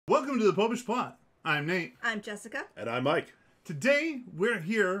Welcome to the Popish Plot. I'm Nate. I'm Jessica. And I'm Mike. Today, we're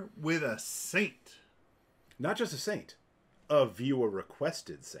here with a saint. Not just a saint, a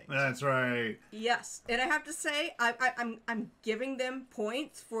viewer-requested saint. That's right. Yes, and I have to say, I'm giving them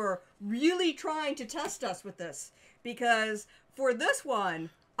points for really trying to test us with this. Because for this one,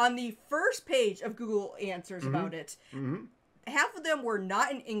 on the first page of Google Answers about it, half of them were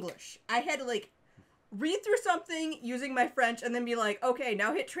not in English. I had to, read through something using my French and then be like, okay,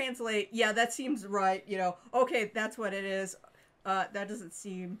 now hit translate. Yeah, that seems right. Okay, that's what it is. That doesn't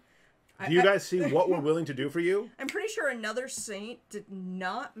seem... Do you guys see what we're willing to do for you? I'm pretty sure another saint did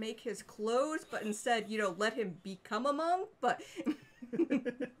not make his clothes, but instead, let him become a monk, but...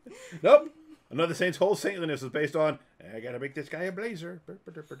 Nope. Another saint's whole saintliness is based on, I gotta make this guy a blazer.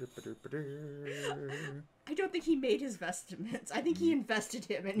 I don't think he made his vestments. I think he invested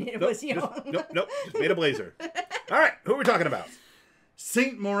him, and it Nope, was, Nope. Just made a blazer. All right, who are we talking about?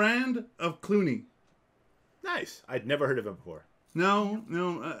 Saint Morand of Cluny. Nice. I'd never heard of him before. No.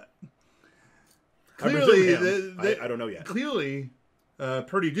 I presume him. I don't know yet. Clearly,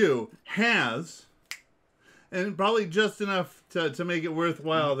 Purdy Do has, and probably just enough to make it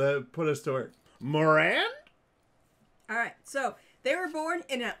worthwhile to put us to work. Morand? All right, so they were born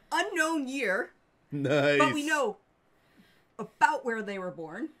in an unknown year, Nice. but we know about where they were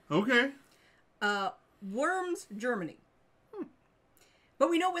born. Okay. Worms, Germany.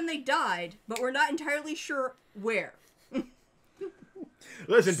 But we know when they died, but we're not entirely sure where.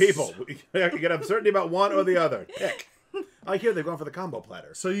 Listen, people, you get uncertainty about one or the other. Pick. I hear they've gone for the combo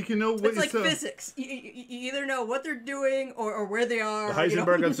platter. So you can know what It's like physics. You either know what they're doing or where they are. The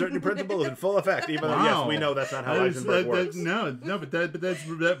Heisenberg uncertainty principle is in full effect, even though, yes, we know that's not how Heisenberg works.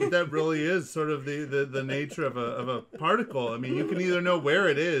 But that really is sort of the nature of a particle. I mean, you can either know where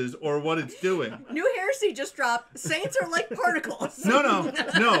it is or what it's doing. New heresy just dropped. Saints are like particles. No,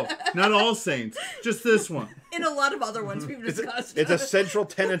 not all saints. Just this one. And a lot of other ones we've discussed. It's a central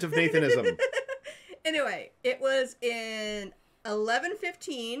tenet of Nathanism. Anyway, it was in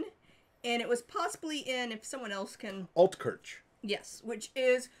 1115, and it was possibly in, if someone else can... Altkirch. Yes, which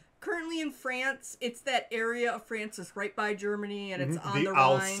is currently in France. It's that area of France that's right by Germany, and it's on the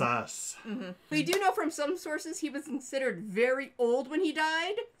Rhine. Alsace. We do know from some sources he was considered very old when he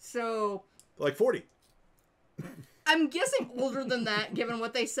died, so... Like 40. I'm guessing older than that, given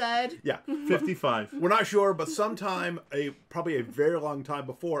what they said. Yeah. 55. We're not sure, but sometime, probably a very long time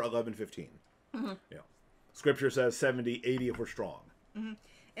before 1115. Yeah. Scripture says 70, 80 if we're strong.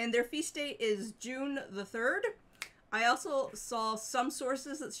 And their feast day is June the 3rd. I also saw some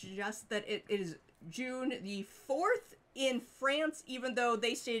sources that suggest that it is June the 4th in France, even though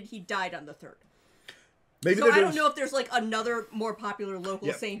they stated he died on the 3rd. Maybe so I don't know if there's another more popular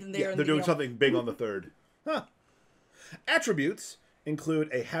local saint in there. Yeah, they're doing something big on the 3rd. Huh. Attributes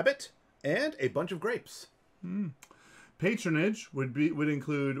include a habit and a bunch of grapes. Patronage would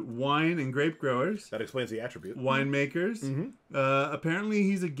include wine and grape growers. That explains the attribute. Winemakers. Apparently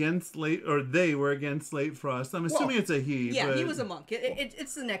he's against they were against late frost. I'm assuming it's a he. Yeah, but he was a monk.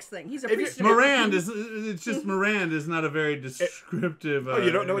 It's the next thing. He's a priest. Morand is not a very descriptive... you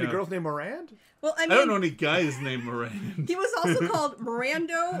don't know any girls named Morand? Well, I don't know any guys named Morand. He was also called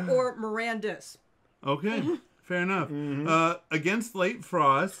Morando or Morandus. Okay. Fair enough. Against late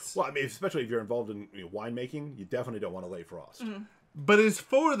frosts. Well, I mean, especially if you're involved in winemaking, you definitely don't want a late frost. But is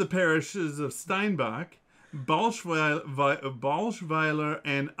for the parishes of Steinbach, Balschweiler,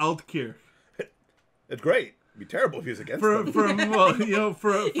 and Altkirch. It's great. It'd be terrible if he was against them. You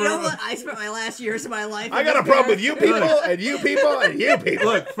know what? I spent my last years of my life. I got a problem with you people, and you people, and you people.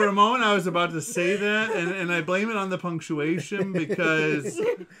 Look, for a moment I was about to say that, and I blame it on the punctuation because...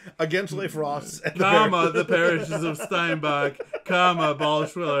 Against late frosts. Comma, the parishes of Steinbach, comma,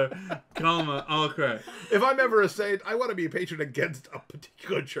 Balschweiler, comma, Altkirch. If I'm ever a saint, I want to be a patron against a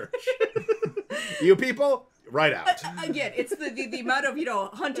particular church. You people... Right out. Again, it's the amount of,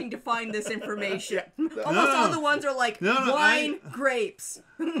 hunting to find this information. Almost all the ones are wine, grapes.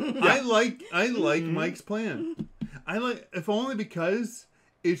 I like Mike's plan. If only because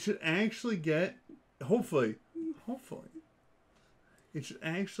it should actually get, hopefully, it should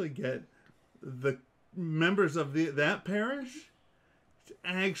actually get the members of that parish to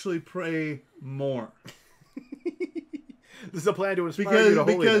actually pray more. This is a plan to inspire you to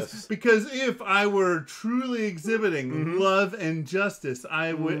holiness. Because if I were truly exhibiting love and justice,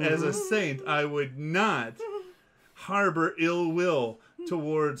 I would, as a saint, I would not harbor ill will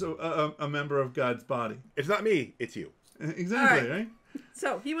towards a member of God's body. It's not me, it's you. Exactly, right?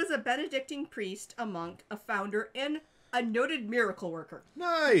 So he was a Benedictine priest, a monk, a founder, and a noted miracle worker.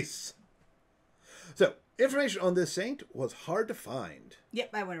 Nice. So Information on this saint was hard to find.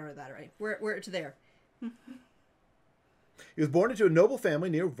 Yep, I went over that already. We're to there. He was born into a noble family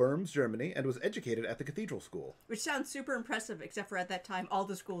near Worms, Germany, and was educated at the cathedral school. Which sounds super impressive, except for at that time, all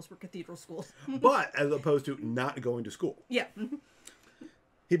the schools were cathedral schools. But as opposed to not going to school. Yeah.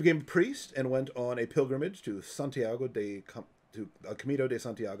 He became a priest and went on a pilgrimage to Camino de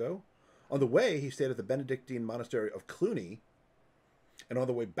Santiago. On the way, he stayed at the Benedictine monastery of Cluny. And on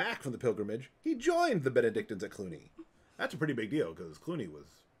the way back from the pilgrimage, he joined the Benedictines at Cluny. That's a pretty big deal, because Cluny was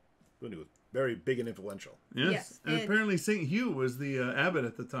very big and influential. Yes. And apparently St. Hugh was the abbot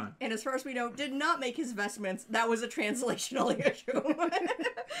at the time. And as far as we know, did not make his vestments. That was a translational issue.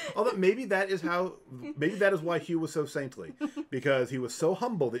 Although maybe that is why Hugh was so saintly. Because he was so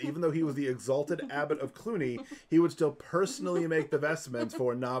humble that even though he was the exalted abbot of Cluny, he would still personally make the vestments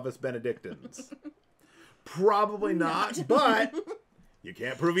for novice Benedictines. Probably not, but... You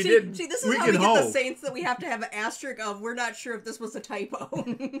can't prove he didn't. See, this is how we get the saints that we have to have an asterisk of. We're not sure if this was a typo.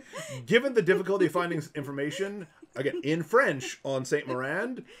 Given the difficulty of finding information, again, in French on Saint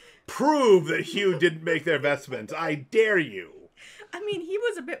Morand, prove that Hugh didn't make their vestments. I dare you. I mean, he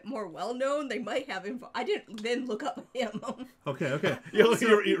was a bit more well-known. They might have info. I didn't then look up him. Okay. You're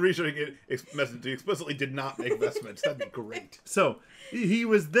researching it message. He explicitly did not make vestments. That'd be great. So, he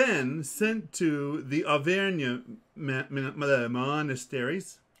was then sent to the Auvergne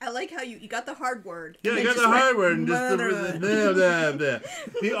monasteries. I like how you got the hard word. Yeah, you got the hard word. And just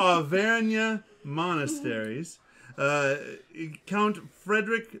the Auvergne monasteries. Count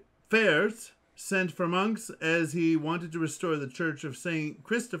Frederick Fers sent for monks as he wanted to restore the Church of St.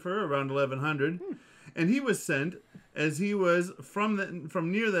 Christopher around 1100. And he was sent as he was from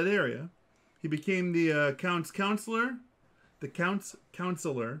near that area. He became the Count's counselor.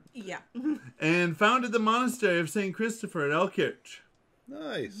 Yeah. And founded the monastery of St. Christopher at Elkirch.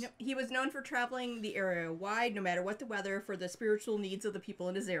 Nice. Yep. He was known for traveling the area wide, no matter what the weather, for the spiritual needs of the people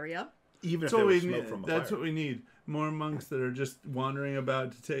in his area. Even if there was smoke from a fire. That's what we need. More monks that are just wandering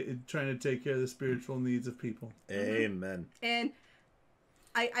about trying to take care of the spiritual needs of people. Amen. And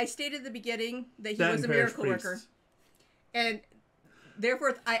I stated at the beginning that he was a miracle worker. And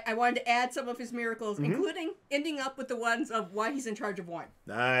therefore, I wanted to add some of his miracles, including ending up with the ones of why he's in charge of wine.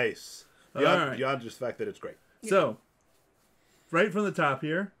 Nice. Beyond just the fact that it's great. So, right from the top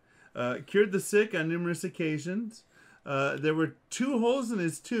here, cured the sick on numerous occasions. There were 2 holes in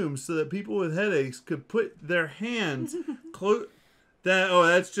his tomb so that people with headaches could put their hands close.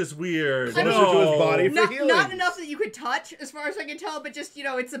 That's just weird. Closer to his body for healing. Not enough that you could touch, as far as I can tell, but just,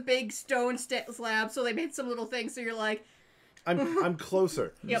 it's a big stone slab, so they made some little things, so you're like... I'm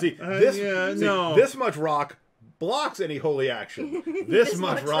closer. Yep. See, this much rock blocks any holy action. This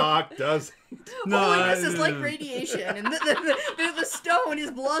much rock does. Holiness is like radiation, and the stone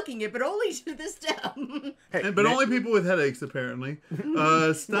is blocking it, but only to this depth. Only people with headaches, apparently.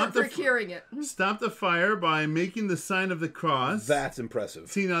 Stop curing it. Stop the fire by making the sign of the cross. That's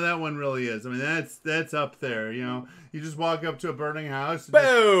impressive. See, now that one really is. I mean, that's up there. You just walk up to a burning house.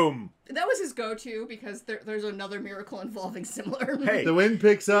 Boom. That was his go-to because there's another miracle involving similar. Hey, the wind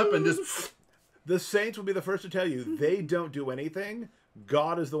picks up and just. The saints will be the first to tell you they don't do anything.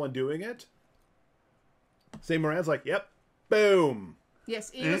 God is the one doing it. St. Morand's like, yep, boom. Yes,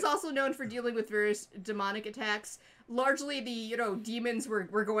 he was also known for dealing with various demonic attacks. Largely, the demons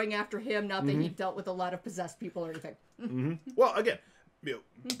were going after him, not that he dealt with a lot of possessed people or anything. Well, again,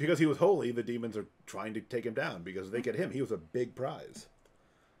 because he was holy, the demons are trying to take him down because they get him. He was a big prize.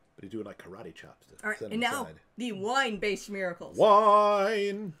 But he's doing like karate chops. All right, and now the wine-based miracles.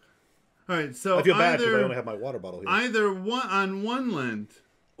 Wine. All right, so I feel bad because I only have my water bottle here. Either on one Lent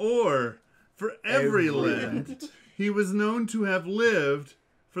or for every Lent, he was known to have lived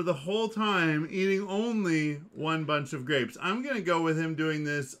for the whole time eating only one bunch of grapes. I'm going to go with him doing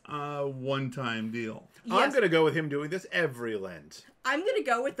this one-time deal. Yes. I'm going to go with him doing this every Lent. I'm going to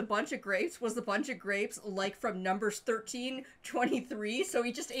go with the bunch of grapes. Was the bunch of grapes like from Numbers 13:23? So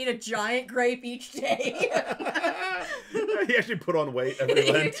he just ate a giant grape each day. He actually put on weight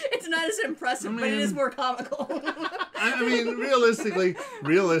every Lent. It's not as impressive, but it is more comical. I mean,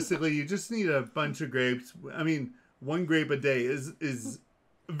 realistically, you just need a bunch of grapes. I mean, one grape a day is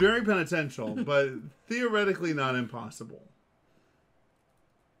very penitential, but theoretically not impossible.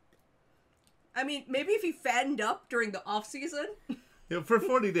 I mean, maybe if he fattened up during the off-season. For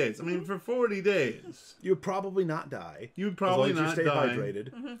 40 days. I mean, for 40 days. You would probably not die. You would probably not die. As long as you stay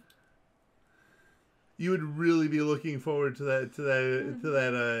hydrated. You would really be looking forward to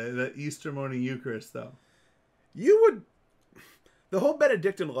that Easter morning Eucharist, though. You would. The whole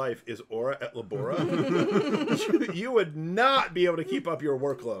Benedictine life is ora et labora. You would not be able to keep up your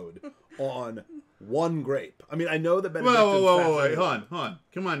workload on one grape. I mean, I know that Benedictines... Whoa, wait, hold on.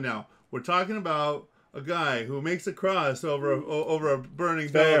 Come on now. We're talking about a guy who makes a cross over a burning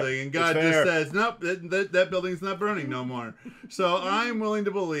building, and God just says, nope, that building's not burning no more. So I'm willing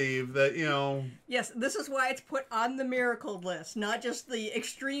to believe that, Yes, this is why it's put on the miracle list, not just the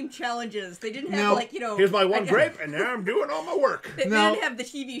extreme challenges. They didn't have, here's my one grape, and now I'm doing all my work. They didn't have the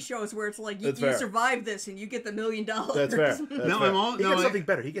TV shows where it's like, you survive this and you get the $1 million. That's fair. He gets something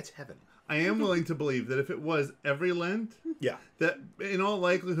better. He gets heaven. I am willing to believe that if it was every Lent, that in all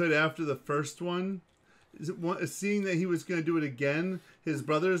likelihood after the first one, seeing that he was going to do it again, his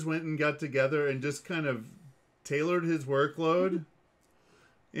brothers went and got together and just kind of tailored his workload.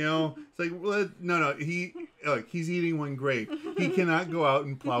 It's like, well, no, he's eating one grape. He cannot go out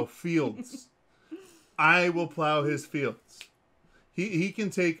and plow fields. I will plow his fields. He can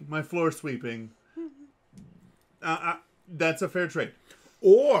take my floor sweeping. That's a fair trade.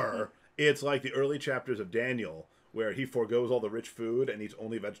 Or it's like the early chapters of Daniel, where he forgoes all the rich food and eats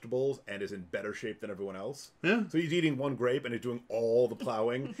only vegetables and is in better shape than everyone else. Yeah. So he's eating one grape and he's doing all the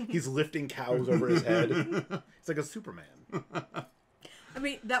plowing. He's lifting cows over his head. It's like a Superman. I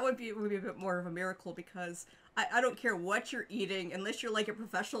mean, that would be a bit more of a miracle, because I don't care what you're eating, unless you're like a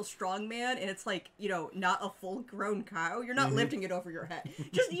professional strongman and it's like, not a full-grown cow. You're not lifting it over your head.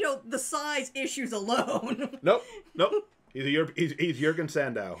 Just, the size issues alone. Nope. He's Jurgen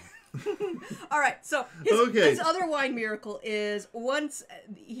Sandow. All right, so his other wine miracle is once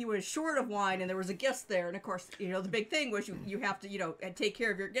he was short of wine and there was a guest there, and of course, the big thing was you have to, take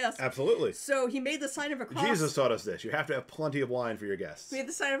care of your guests. Absolutely. So he made the sign of a cross. Jesus taught us this. You have to have plenty of wine for your guests. He made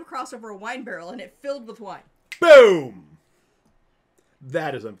the sign of a cross over a wine barrel, and it filled with wine. Boom!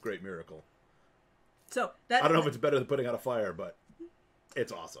 That is a great miracle. So I don't know if it's better than putting out a fire, but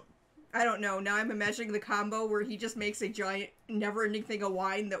it's awesome. I don't know. Now I'm imagining the combo where he just makes a giant, never-ending thing of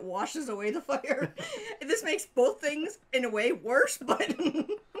wine that washes away the fire. This makes both things, in a way, worse, but...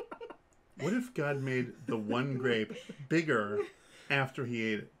 What if God made the one grape bigger after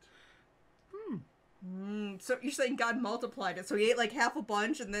he ate it? So you're saying God multiplied it. So he ate like half a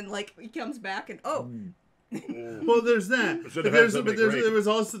bunch, and then he comes back and, Well, there's that. But there was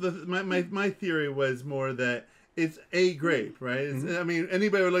also my theory was more that it's a grape, right? I mean,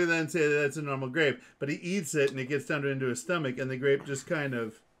 anybody would look at that and say that's a normal grape, but he eats it and it gets down into his stomach, and the grape just kind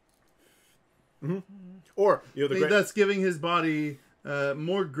of, or the grape, that's giving his body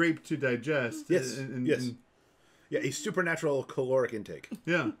more grape to digest. Yes, a supernatural caloric intake.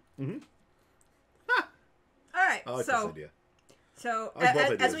 Yeah. All right, I like this idea. So,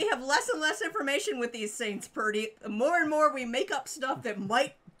 as we have less and less information with these saints, Purdy, the more and more we make up stuff that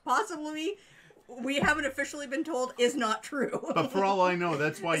might possibly, we haven't officially been told, is not true. But for all I know,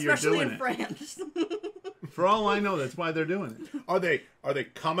 that's why you're doing it. Especially in France. For all I know, that's why they're doing it. Are they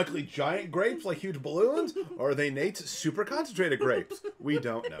comically giant grapes like huge balloons, or are they Nate's super concentrated grapes? We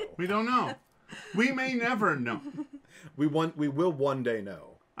don't know. We don't know. We may never know. We will one day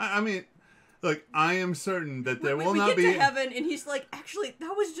know. I mean, look, I am certain that there will not be... We get to heaven, and he's like, actually,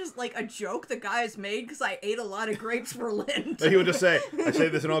 that was just like a joke the guys made because I ate a lot of grapes for Lent. He would just say, I say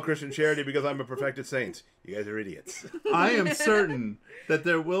this in all Christian charity because I'm a perfected saint. You guys are idiots. I am certain that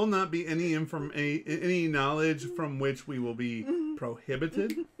there will not be any knowledge from which we will be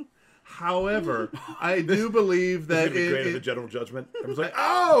prohibited. However, I do believe that... It'd be great at the general judgment. Everyone's like,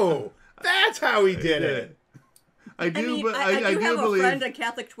 oh, that's how he did it. I do have a friend on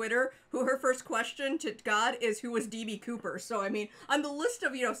Catholic Twitter who her first question to God is, who was D.B. Cooper? So, I mean, on the list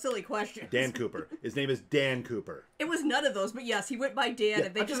of, silly questions. Dan Cooper. His name is Dan Cooper. It was none of those, but yes, he went by Dan,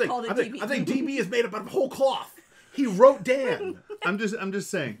 and they just called it D.B. I think D.B. is made up of whole cloth. He wrote Dan. I'm just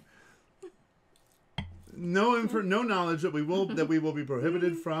saying. No knowledge that we will be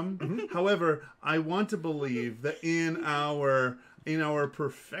prohibited from. However, I want to believe that in our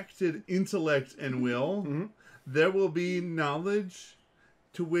perfected intellect and will, there will be knowledge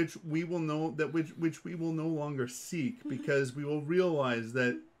to which we will know that which we will no longer seek, because we will realize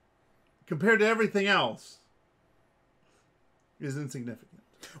that compared to everything else is insignificant.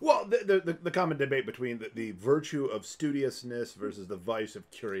 Well, the common debate between the virtue of studiousness versus the vice of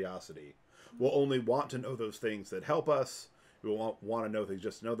curiosity. We'll only want to know those things that help us. We won't want to know things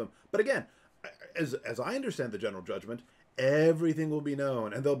just to know them. But again, as I understand the general judgment, everything will be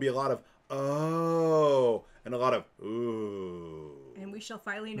known, and there'll be a lot of oh and a lot of ooh. And we shall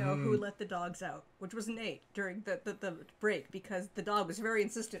finally know who let the dogs out, which was Nate during the break, because the dog was very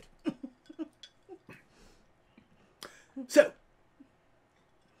insistent. So,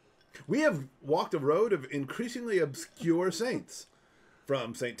 we have walked a road of increasingly obscure saints.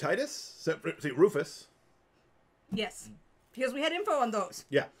 From St. Titus, St. Rufus. Yes, because we had info on those.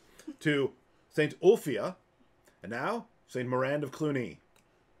 Yeah. To Saint Ulfia, and now Saint Morand of Cluny.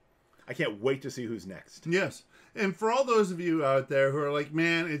 I can't wait to see who's next. Yes. And for all those of you out there who are like,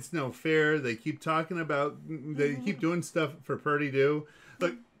 man, it's no fair. They keep talking about, they keep doing stuff for Purdy Do.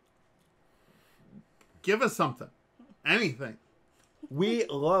 Look, give us something. Anything. We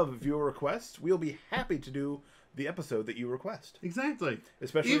love viewer requests. We'll be happy to do the episode that you request. Exactly.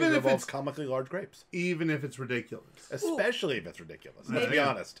 Especially if it involves comically large grapes. Even if it's ridiculous. Especially if it's ridiculous. Let's be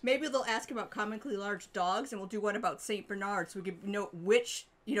honest. Maybe they'll ask about comically large dogs, and we'll do one about Saint Bernard, so we can note which,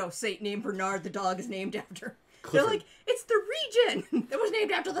 saint named Bernard the dog is named after. Clifford. They're like, it's the region that was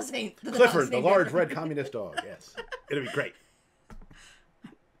named after the saint. Clifford, the large red communist dog. Yes. It'll be great.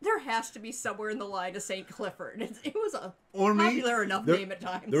 There has to be somewhere in the line a Saint Clifford. It was a or popular enough name at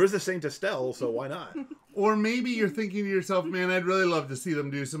times. There is a Saint Estelle, so why not? Or maybe you're thinking to yourself, man, I'd really love to see them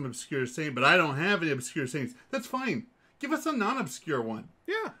do some obscure saint, but I don't have any obscure saints. That's fine. Give us a non-obscure one.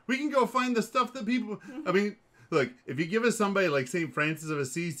 Yeah. We can go find the stuff that people... I mean, look, if you give us somebody like St. Francis of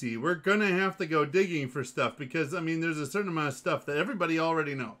Assisi, we're going to have to go digging for stuff because, I mean, there's a certain amount of stuff that everybody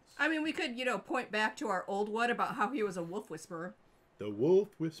already knows. I mean, we could, point back to our old one about how he was a wolf whisperer. The Wolf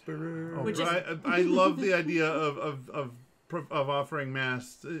Whisperer. Oh, I love the idea of offering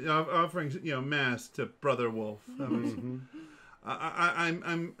mass, mass to Brother Wolf.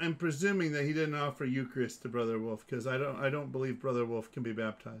 I'm presuming that he didn't offer Eucharist to Brother Wolf because I don't believe Brother Wolf can be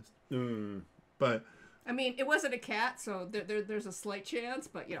baptized. But I mean, it wasn't a cat, so there's a slight chance,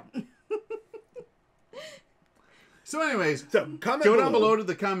 but So, anyways, go down below to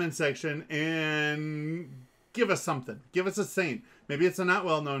the comment section and give us something. Give us a saint. Maybe it's a not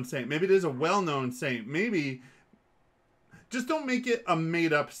well-known saint. Maybe it is a well-known saint. Maybe just don't make it a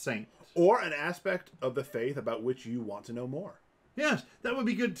made-up saint. Or an aspect of the faith about which you want to know more. Yes, that would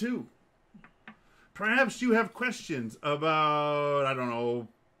be good too. Perhaps you have questions about, I don't know,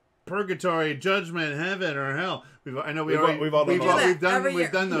 purgatory, judgment, heaven, or hell. We've done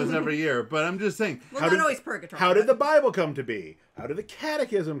those every year. But I'm just saying. Well, not always purgatory. How did the Bible come to be? How did the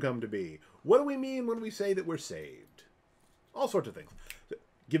Catechism come to be? What do we mean when we say that we're saved? All sorts of things.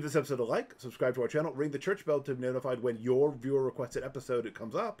 Give this episode a like, subscribe to our channel, ring the church bell to be notified when your viewer requested episode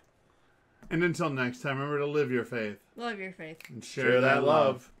comes up. And until next time, remember to live your faith. Love your faith. And share that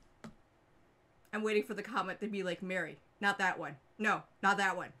love. I'm waiting for the comment to be like Mary. Not that one. No, not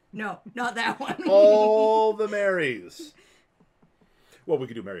that one. No, not that one. All the Marys. Well, we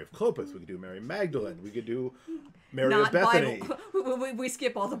could do Mary of Clopas. We could do Mary Magdalene. We could do Mary of Bethany. We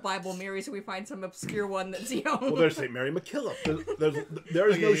skip all the Bible Marys and we find some obscure one that's, Well, there's St. Mary MacKillop. There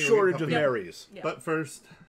is no shortage of Marys. Yeah. But first...